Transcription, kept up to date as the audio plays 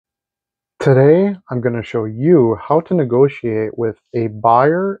Today, I'm going to show you how to negotiate with a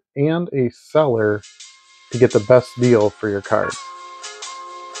buyer and a seller to get the best deal for your card.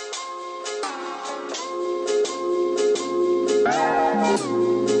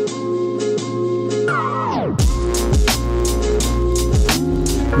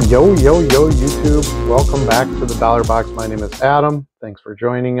 Yo, YouTube. Welcome back to the Dollar Box. My name is Adam. Thanks for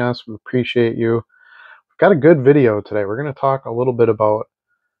joining us. We appreciate you. We've got a good video today. We're going to talk a little bit about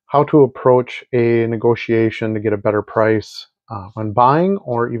how to approach a negotiation to get a better price when buying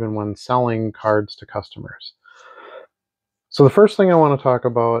or even when selling cards to customers. So the first thing I want to talk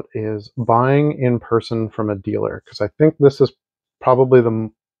about is buying in person from a dealer, because I think this is probably the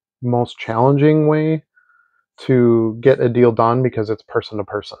most challenging way to get a deal done because it's person to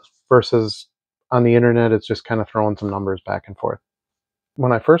person versus on the internet, it's just kind of throwing some numbers back and forth.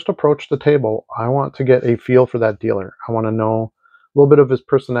 When I first approach the table, I want to get a feel for that dealer. I want to know a little bit of his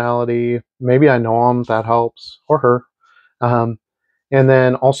personality. Maybe I know him, that helps, or her. And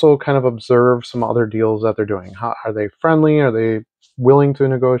then also kind of observe some other deals that they're doing. How, are they friendly? Are they willing to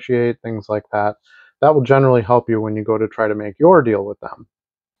negotiate? Things like that. That will generally help you when you go to try to make your deal with them.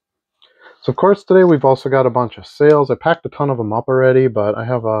 So of course today we've also got a bunch of sales. I packed a ton of them up already, but I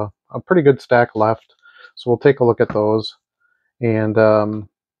have a pretty good stack left. So we'll take a look at those and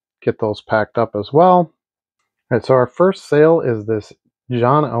get those packed up as well. All right, so our first sale is this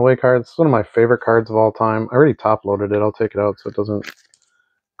John Elway card. It's one of my favorite cards of all time. I already top loaded it. I'll take it out so it doesn't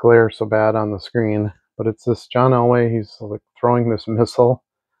glare so bad on the screen, but it's this John Elway. He's like throwing this missile.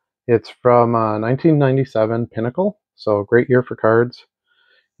 It's from 1997 Pinnacle, so great year for cards.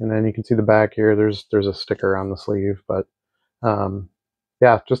 And then you can see the back here. There's a sticker on the sleeve, but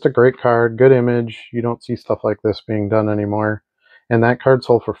yeah, just a great card, good image. You don't see stuff like this being done anymore. And that card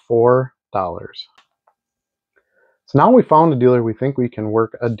sold for $4. So now we found a dealer we think we can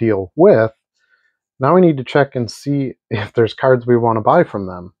work a deal with. Now we need to check and see if there's cards we want to buy from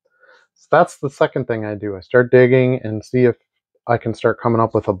them. So that's the second thing I do. I start digging and see if I can start coming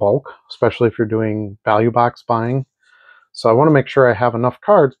up with a bulk, especially if you're doing value box buying. So I want to make sure I have enough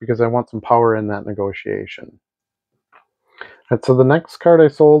cards because I want some power in that negotiation. And so the next card I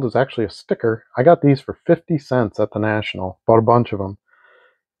sold is actually a sticker. I got these for 50 cents at the National, bought a bunch of them.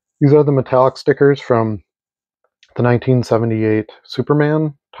 These are the metallic stickers from the 1978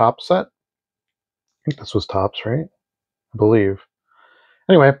 Superman top set. I think this was tops, right? I believe.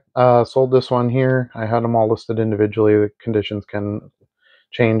 Anyway, sold this one here. I had them all listed individually. The conditions can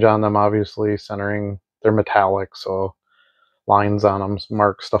change on them, obviously, centering. They're metallic, so lines on them,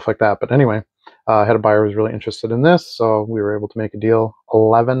 marks, stuff like that. But anyway, I had a buyer who was really interested in this, so we were able to make a deal.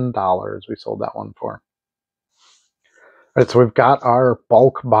 $11 we sold that one for. All right, so we've got our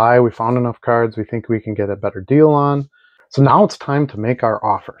bulk buy. We found enough cards we think we can get a better deal on. So now it's time to make our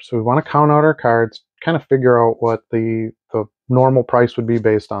offer. So we want to count out our cards, kind of figure out what the normal price would be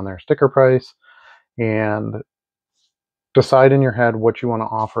based on their sticker price, and decide in your head what you want to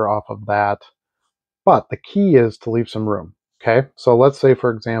offer off of that. But the key is to leave some room. Okay, so let's say,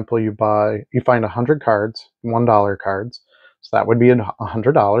 for example, you find 100 cards, $1 cards. So that would be a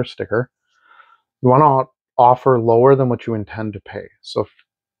 $100 sticker. You want to offer lower than what you intend to pay. So if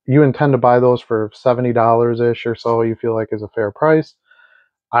you intend to buy those for $70-ish or so, you feel like is a fair price,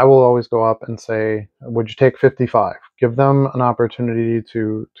 I will always go up and say, would you take 55? Give them an opportunity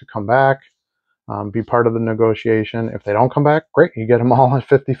to come back, be part of the negotiation. If they don't come back, great, you get them all at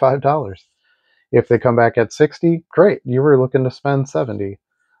 $55. If they come back at 60, great, you were looking to spend 70.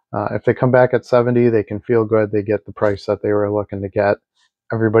 If they come back at 70, they can feel good, they get the price that they were looking to get.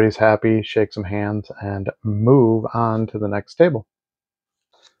 Everybody's happy, shake some hands, and move on to the next table.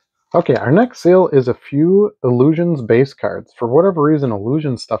 Okay, our next sale is a few Illusions base cards. For whatever reason,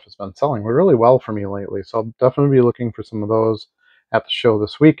 Illusion stuff has been selling really well for me lately, so I'll definitely be looking for some of those at the show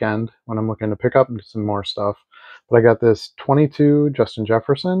this weekend when I'm looking to pick up some more stuff. But I got this 22 Justin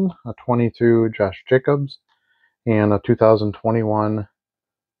Jefferson, a 22 Josh Jacobs, and a 2021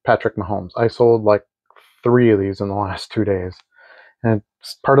 Patrick Mahomes. I sold like 3 of these in the last 2 days. And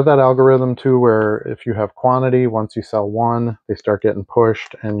it's part of that algorithm too, where if you have quantity, once you sell one, they start getting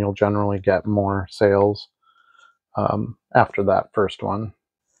pushed and you'll generally get more sales after that first one.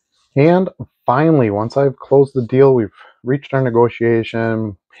 And finally, once I've closed the deal, we've reached our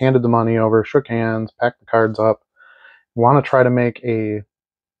negotiation, handed the money over, shook hands, packed the cards up. We want to try to make a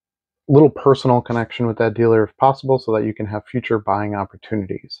little personal connection with that dealer if possible so that you can have future buying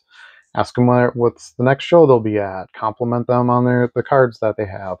opportunities. Ask them what's the next show they'll be at. Compliment them on the cards that they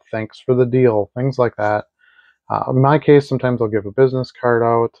have. Thanks for the deal. Things like that. In my case, sometimes I'll give a business card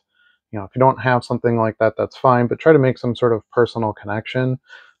out. You know, if you don't have something like that, that's fine. But try to make some sort of personal connection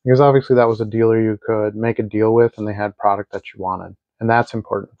because obviously that was a dealer you could make a deal with and they had product that you wanted. And that's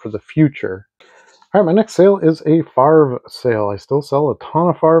important for the future. All right, my next sale is a Favre sale. I still sell a ton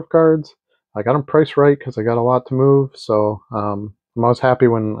of Favre cards. I got them priced right because I got a lot to move. So I'm always happy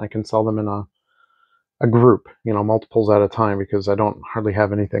when I can sell them in a group, multiples at a time, because I don't hardly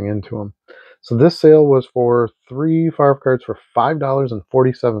have anything into them. So this sale was for 3 Favre cards for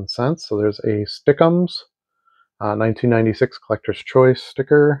 $5.47. So there's a Stickums 1996 Collector's Choice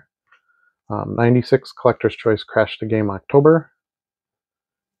sticker, 96 Collector's Choice Crash the Game October,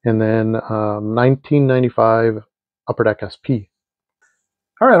 and then 1995 Upper Deck SP.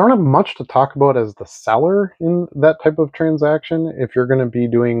 All right, I don't have much to talk about as the seller in that type of transaction. If you're going to be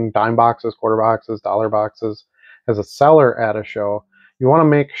doing dime boxes, quarter boxes, dollar boxes as a seller at a show, you want to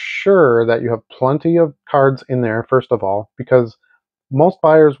make sure that you have plenty of cards in there, first of all, because most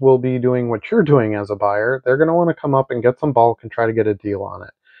buyers will be doing what you're doing as a buyer. They're going to want to come up and get some bulk and try to get a deal on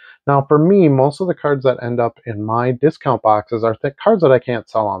it. Now, for me, most of the cards that end up in my discount boxes are cards that I can't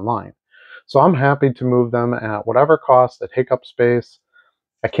sell online. So I'm happy to move them at whatever cost that take up space.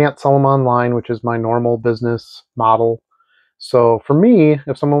 I can't sell them online, which is my normal business model. So for me,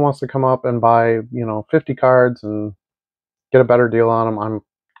 if someone wants to come up and buy, 50 cards and get a better deal on them, I'm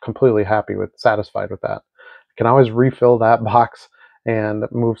completely satisfied with that. I can always refill that box and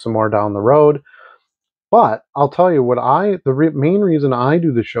move some more down the road. But I'll tell you main reason I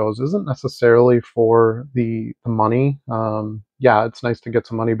do the shows isn't necessarily for the money. Yeah, it's nice to get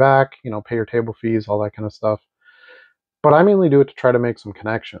some money back, pay your table fees, all that kind of stuff. But I mainly do it to try to make some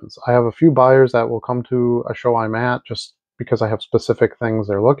connections. I have a few buyers that will come to a show I'm at just because I have specific things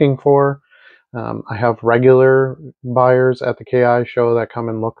they're looking for. I have regular buyers at the KI show that come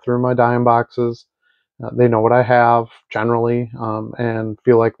and look through my dime boxes. They know what I have generally, and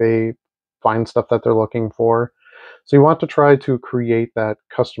feel like they find stuff that they're looking for. So you want to try to create that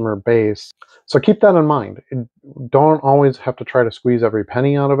customer base. So keep that in mind. Don't always have to try to squeeze every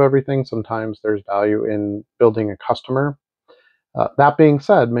penny out of everything. Sometimes there's value in building a customer. That being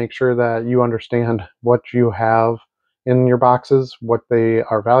said, make sure that you understand what you have in your boxes, what they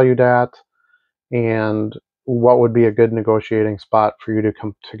are valued at, and what would be a good negotiating spot for you to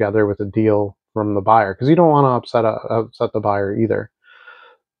come together with a deal from the buyer, because you don't want to upset the buyer either.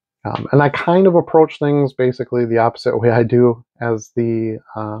 And I kind of approach things basically the opposite way I do as the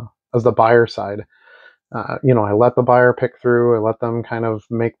buyer side. I let the buyer pick through. I let them kind of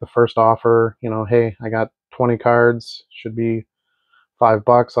make the first offer. Hey, I got 20 cards, should be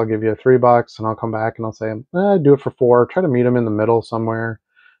 $5. I'll give you $3, and I'll come back and I'll say, do it for 4. Try to meet them in the middle somewhere.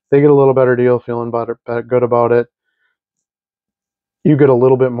 They get a little better deal, feeling good about it. You get a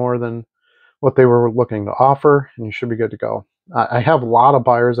little bit more than what they were looking to offer, and you should be good to go. I have a lot of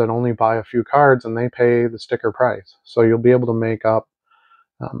buyers that only buy a few cards and they pay the sticker price. So you'll be able to make up,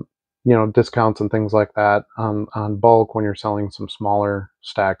 um, discounts and things like that on bulk when you're selling some smaller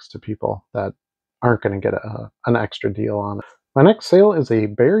stacks to people that aren't going to get an extra deal on it. My next sale is a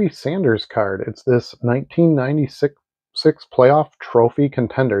Barry Sanders card. It's this 1996 playoff trophy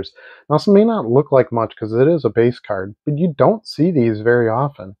contenders. Now, this may not look like much because it is a base card, but you don't see these very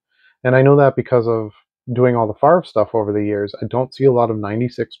often. And I know that because of doing all the Favre stuff over the years. I don't see a lot of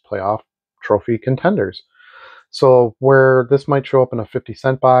 96 playoff trophy contenders. So where this might show up in a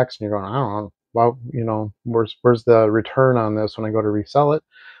 50-cent box and you're going, I don't know, well, where's the return on this when I go to resell it?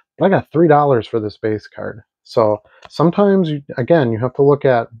 But I got $3 for this base card. So sometimes, again, you have to look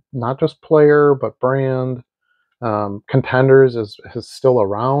at not just player, but brand. Contenders is still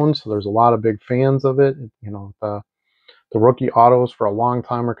around, so there's a lot of big fans of it. The rookie autos for a long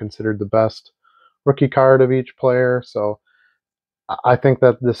time are considered the best rookie card of each player. So I think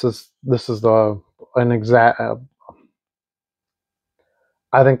that this is an exact.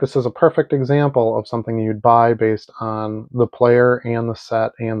 I think this is a perfect example of something you'd buy based on the player and the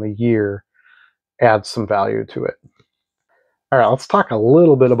set and the year. Adds some value to it. All right, let's talk a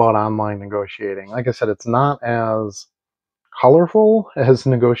little bit about online negotiating. Like I said, it's not as colorful as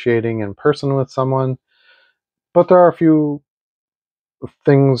negotiating in person with someone, but there are a few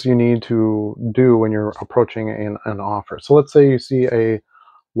things you need to do when you're approaching an offer. So let's say you see a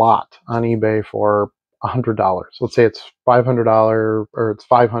lot on eBay for $100. Let's say it's $500 or it's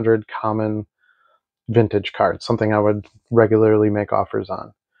 500 common vintage cards, something I would regularly make offers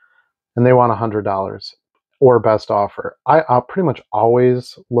on, and they want $100 or best offer. I'll pretty much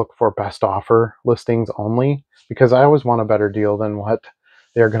always look for best offer listings only because I always want a better deal than what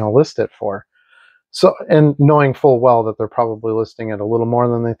they're going to list it for. So, and knowing full well that they're probably listing it a little more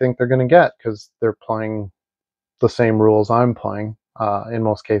than they think they're going to get because they're playing the same rules I'm playing in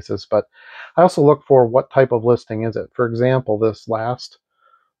most cases. But I also look for what type of listing is it. For example, this last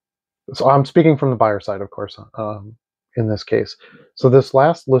So I'm speaking from the buyer side, of course, in this case. So this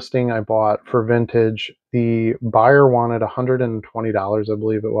last listing I bought for vintage, the buyer wanted $120, I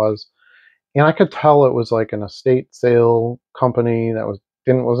believe it was. And I could tell it was like an estate sale company that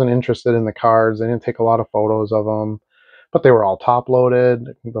wasn't interested in the cards. They didn't take a lot of photos of them, but they were all top loaded.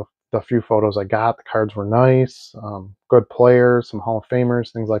 The few photos I got, the cards were nice, good players, some Hall of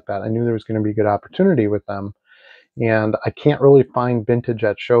Famers, things like that. I knew there was going to be good opportunity with them. And I can't really find vintage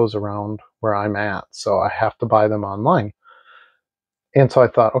at shows around where I'm at, so I have to buy them online. And so I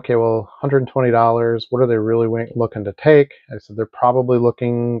thought, okay, well, $120, what are they really looking to take? I said, they probably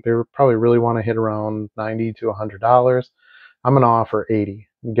really want to hit around $90 to $100. I'm going to offer 80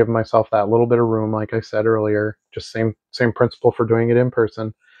 and give myself that little bit of room, like I said earlier, just same principle for doing it in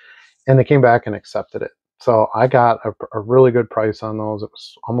person. And they came back and accepted it. So I got a really good price on those. It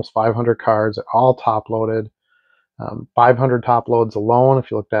was almost 500 cards, all top loaded. 500 top loads alone,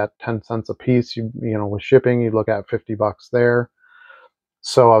 if you looked at 10 cents a piece, with shipping, you'd look at $50 there.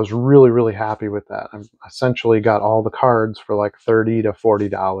 So I was really, really happy with that. I essentially got all the cards for like $30 to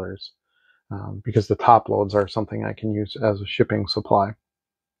 $40 because the top loads are something I can use as a shipping supply.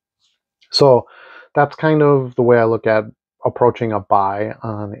 So that's kind of the way I look at approaching a buy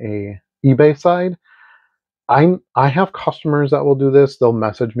on a eBay side. I have customers that will do this. They'll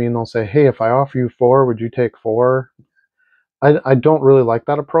message me and they'll say, hey, if I offer you 4, would you take 4? I don't really like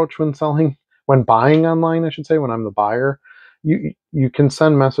that approach when buying online, I should say, when I'm the buyer. You can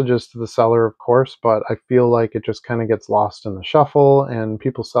send messages to the seller, of course, but I feel like it just kind of gets lost in the shuffle, and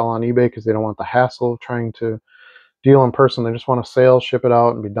people sell on eBay because they don't want the hassle of trying to deal in person. They just want a sale, ship it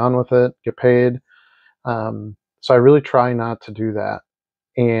out, and be done with it, get paid. So I really try not to do that.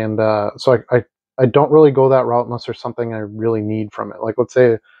 And so I don't really go that route unless there's something I really need from it. Like, let's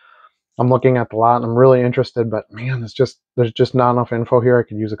say I'm looking at the lot and I'm really interested, but man, there's just not enough info here. I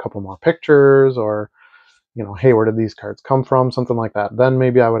could use a couple more pictures, or hey, where did these cards come from? Something like that. Then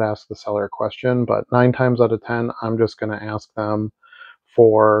maybe I would ask the seller a question, but 9 times out of 10, I'm just going to ask them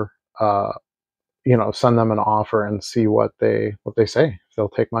for, send them an offer and see what they say. If they'll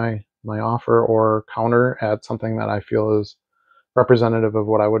take my offer or counter at something that I feel is representative of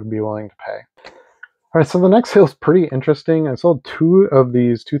what I would be willing to pay. All right, so the next sale is pretty interesting. I sold 2 of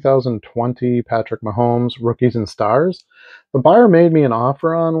these 2020 Patrick Mahomes Rookies and Stars. The buyer made me an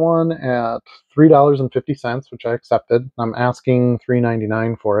offer on one at $3.50, which I accepted. I'm asking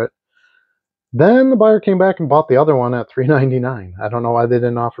 $3.99 for it. Then the buyer came back and bought the other one at $3.99. I don't know why they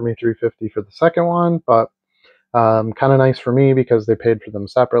didn't offer me $3.50 for the second one, but kind of nice for me because they paid for them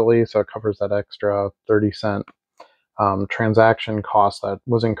separately, so it covers that extra 30-cent transaction cost that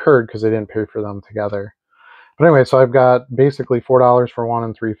was incurred because they didn't pay for them together. But anyway, so I've got basically $4 for one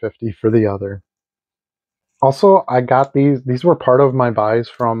and $3.50 for the other. Also, I got these were part of my buys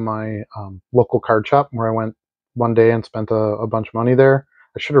from my local card shop where I went one day and spent a bunch of money there.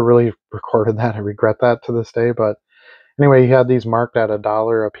 I should have really recorded that. I regret that to this day. But anyway, he had these marked at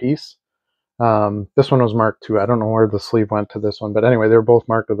 $1 a piece. This one was marked too. I don't know where the sleeve went to this one, but anyway, they were both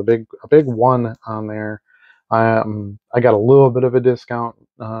marked with a big 1 on there. I got a little bit of a discount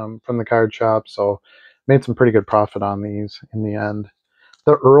from the card shop, so made some pretty good profit on these in the end.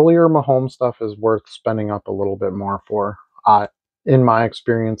 The earlier Mahomes stuff is worth spending up a little bit more for. In my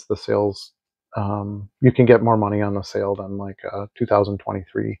experience, the sales, you can get more money on the sale than like a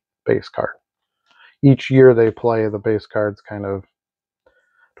 2023 base card. Each year they play, the base cards kind of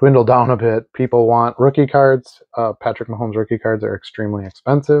dwindle down a bit. People want rookie cards. Patrick Mahomes rookie cards are extremely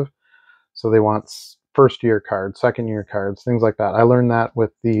expensive, so they want first year cards, second year cards, things like that. I learned that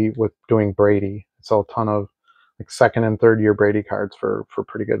with doing Brady. I sell a ton of like second and third year Brady cards for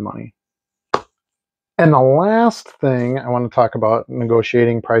pretty good money. And the last thing I want to talk about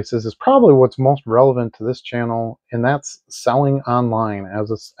negotiating prices is probably what's most relevant to this channel, and that's selling online.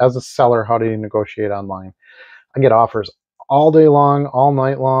 As a seller, how do you negotiate online? I get offers all day long, all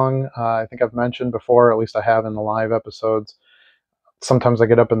night long. I think I've mentioned before, at least I have in the live episodes. Sometimes I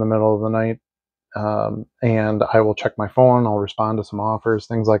get up in the middle of the night and I will check my phone. I'll respond to some offers,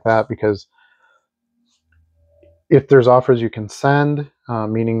 things like that, because if there's offers you can send,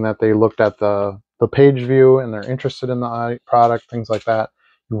 meaning that they looked at the page view and they're interested in the product, things like that,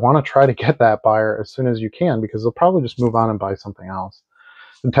 you want to try to get that buyer as soon as you can, because they'll probably just move on and buy something else.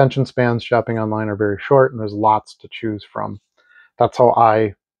 Attention spans shopping online are very short, and there's lots to choose from. That's how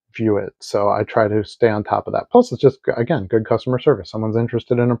I view it. So I try to stay on top of that. Plus, it's just, again, good customer service. Someone's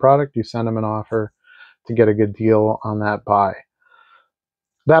interested in a product, you send them an offer to get a good deal on that buy.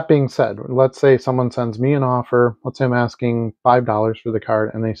 That being said, let's say someone sends me an offer. Let's say I'm asking $5 for the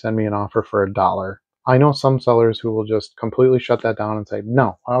card and they send me an offer for $1. I know some sellers who will just completely shut that down and say,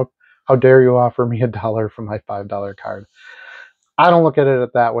 no, how How dare you offer me $1 for my $5 card? I don't look at it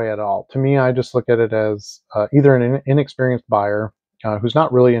that way at all. To me, I just look at it as either an inexperienced buyer who's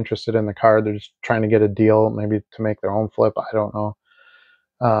not really interested in the card. They're just trying to get a deal, maybe to make their own flip. I don't know.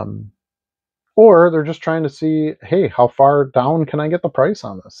 Or they're just trying to see, hey, how far down can I get the price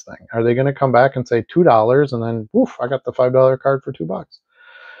on this thing? Are they going to come back and say $2 and then, woof, I got the $5 card for $2?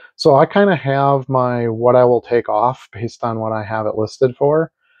 So I kind of have my what I will take off based on what I have it listed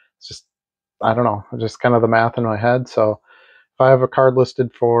for. It's just, I don't know, just kind of the math in my head. So if I have a card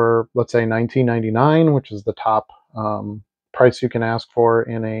listed for, let's say, $19.99, which is the top price you can ask for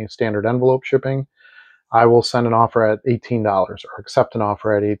in a standard envelope shipping, I will send an offer at $18 or accept an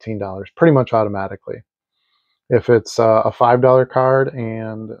offer at $18 pretty much automatically. If it's a $5 card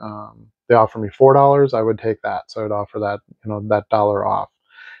and they offer me $4, I would take that. So I'd offer that, that dollar off.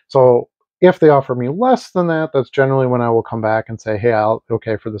 So if they offer me less than that, that's generally when I will come back and say, hey,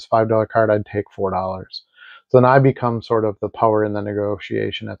 okay, for this $5 card, I'd take $4. So then I become sort of the power in the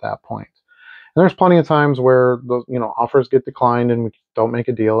negotiation at that point. And there's plenty of times where those, offers get declined and we don't make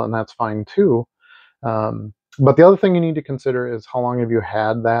a deal, and that's fine too. But the other thing you need to consider is how long have you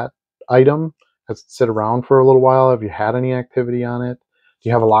had that item? Has it sit around for a little while? Have you had any activity on it? Do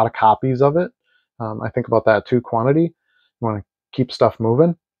you have a lot of copies of it? I think about that too, quantity. You want to keep stuff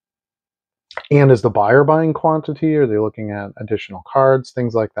moving. And is the buyer buying quantity? Are they looking at additional cards,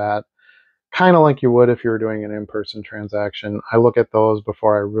 things like that? Kind of like you would if you were doing an in-person transaction. I look at those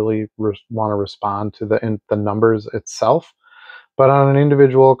before I really want to respond to the numbers itself. But on an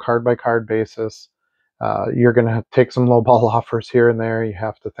individual card-by-card basis, you're going to take some lowball offers here and there. You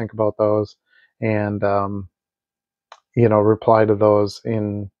have to think about those and, reply to those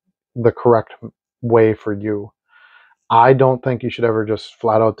in the correct way for you. I don't think you should ever just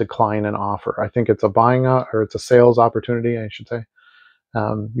flat out decline an offer. I think it's a or it's a sales opportunity, I should say.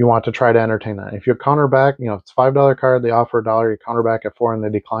 You want to try to entertain that. If you counter back, if it's $5 card, they offer $1, you counter back at $4 and they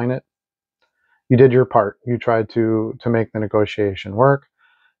decline it. You did your part. You tried to make the negotiation work,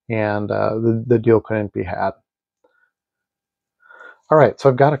 and the deal couldn't be had. All right, so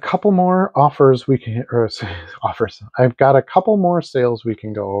I've got a couple more offers offers. I've got a couple more sales we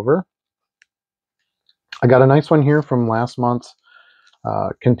can go over. I got a nice one here from last month's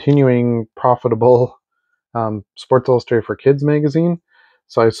continuing profitable Sports Illustrated for Kids magazine.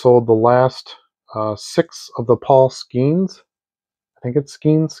 So I sold the last 6 of the Paul Skeens. I think it's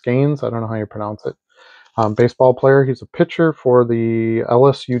Skeens. I don't know how you pronounce it. Baseball player. He's a pitcher for the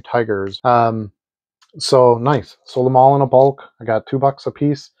LSU Tigers. So nice. Sold them all in a bulk. I got $2 a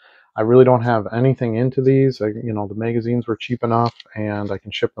piece. I really don't have anything into these. The magazines were cheap enough, and I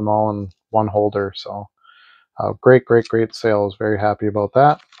can ship them all in one holder. So great sales. Very happy about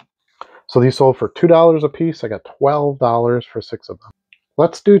that. So these sold for $2 a piece. I got $12 for 6 of them.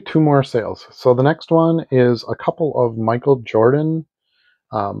 Let's do 2 more sales. So the next one is a couple of Michael Jordan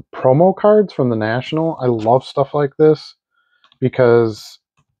promo cards from the National. I love stuff like this because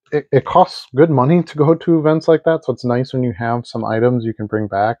it costs good money to go to events like that. So it's nice when you have some items you can bring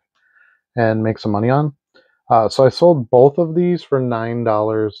back and make some money on. So I sold both of these for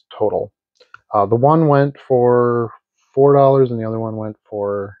 $9 total. The one went for $4 and the other one went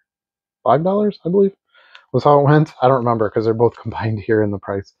for $5, I believe, was how it went. I don't remember because they're both combined here in the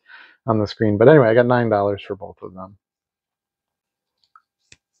price on the screen. But anyway, I got $9 for both of them.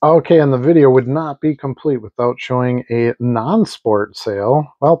 Okay, and the video would not be complete without showing a non-sport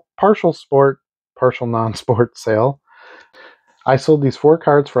sale. Well, partial sport, partial non-sport sale. I sold these 4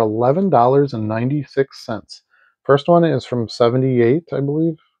 cards for $11.96. First one is from 78, I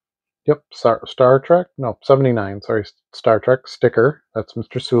believe. Yep, Star Trek. No, 79, sorry, Star Trek sticker. That's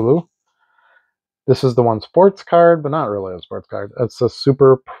Mr. Sulu. This is the one sports card, but not really a sports card. It's a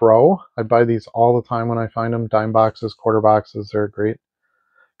Super Pro. I buy these all the time when I find them. Dime boxes, quarter boxes, they're great.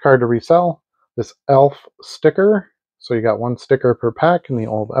 Card to resell. This Elf sticker. So you got 1 sticker per pack in the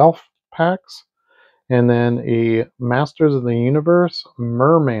old Elf packs. And then a Masters of the Universe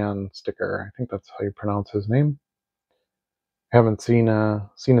Merman sticker. I think that's how you pronounce his name. I haven't seen a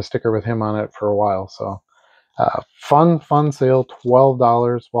sticker with him on it for a while. So fun sale.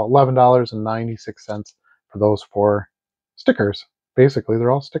 $12. Well, $11.96 for those 4 stickers. Basically,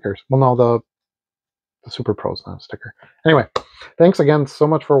 they're all stickers. Well, no, the Super Pro's not a sticker. Anyway, thanks again so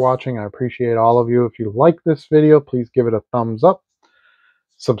much for watching. I appreciate all of you. If you like this video, please give it a thumbs up.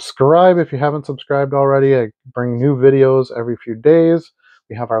 Subscribe if you haven't subscribed already. I bring new videos every few days.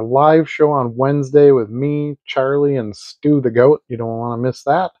 We have our live show on Wednesday with me, Charlie, and Stu the Goat. You don't want to miss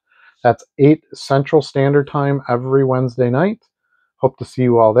that. That's 8 Central Standard Time every Wednesday night. Hope to see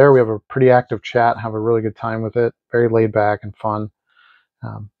you all there. We have a pretty active chat, have a really good time with it. Very laid back and fun.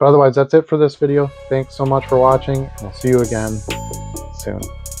 But otherwise, that's it for this video. Thanks so much for watching, and we'll see you again soon.